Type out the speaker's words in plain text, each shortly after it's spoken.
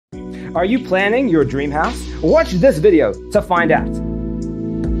Are you planning your dream house? Watch this video to find out.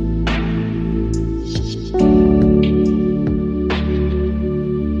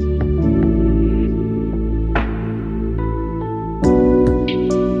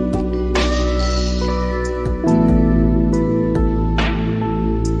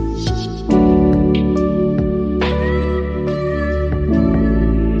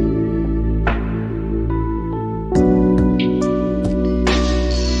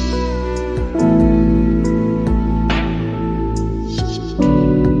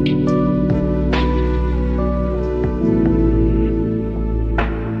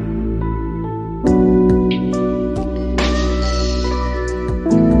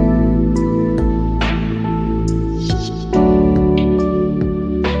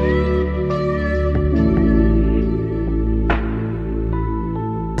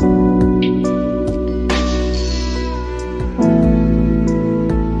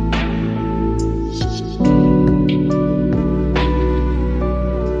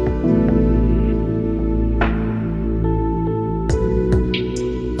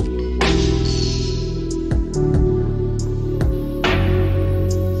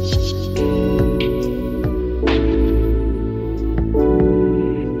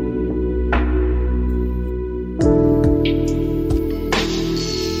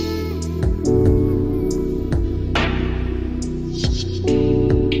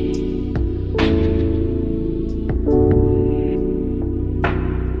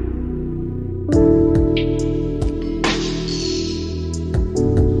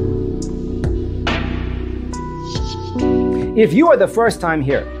 If you are the first time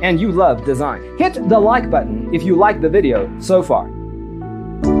here and you love design, hit the like button if you like the video so far.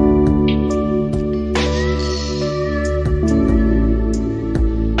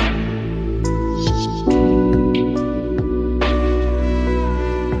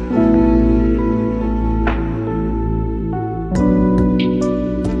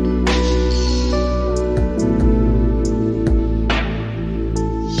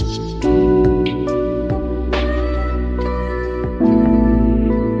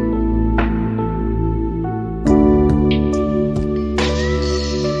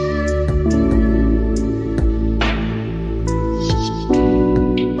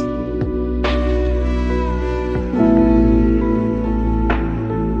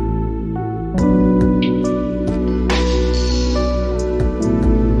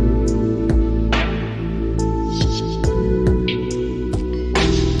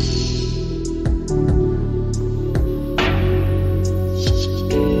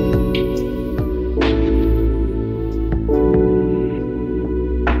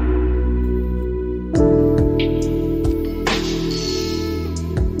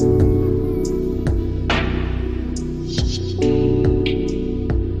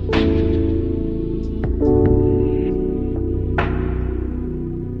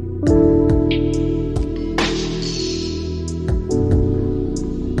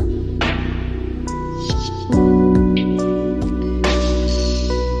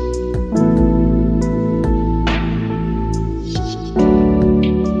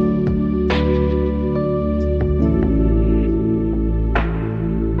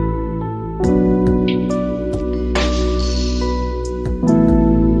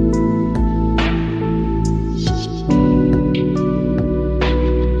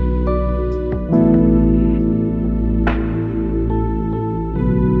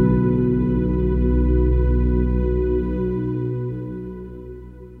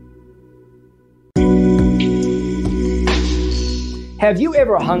 Have you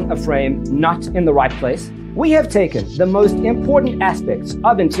ever hung a frame not in the right place? We have taken the most important aspects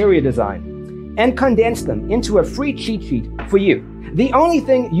of interior design and condensed them into a free cheat sheet for you. The only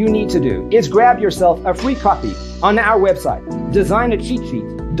thing you need to do is grab yourself a free copy on our website,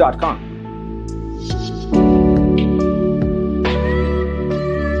 designercheatsheet.com.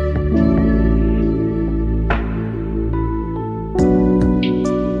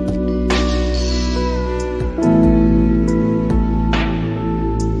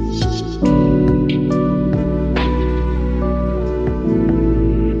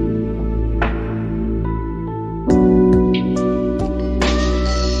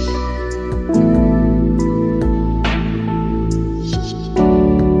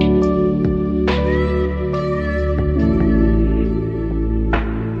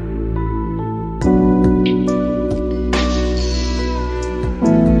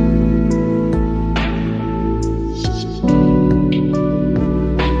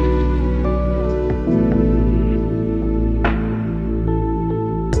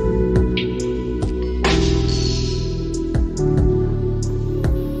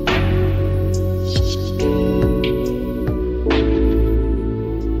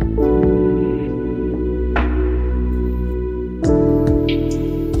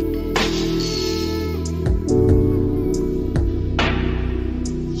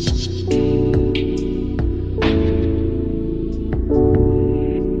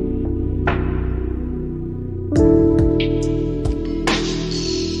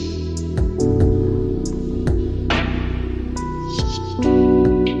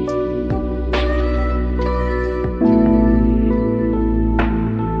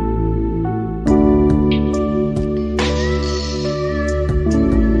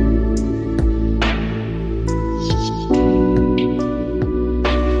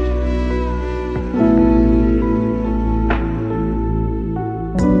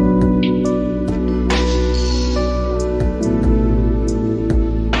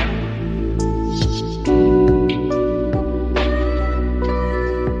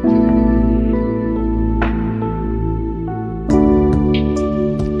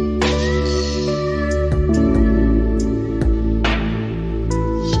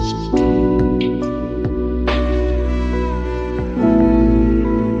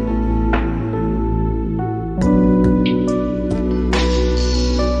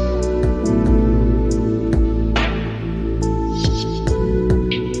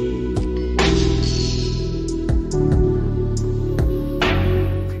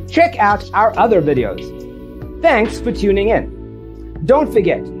 check out our other videos. Thanks for tuning in. Don't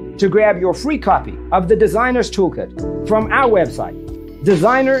forget to grab your free copy of the Designer's Toolkit from our website,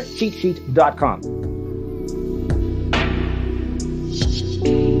 designercheatsheet.com.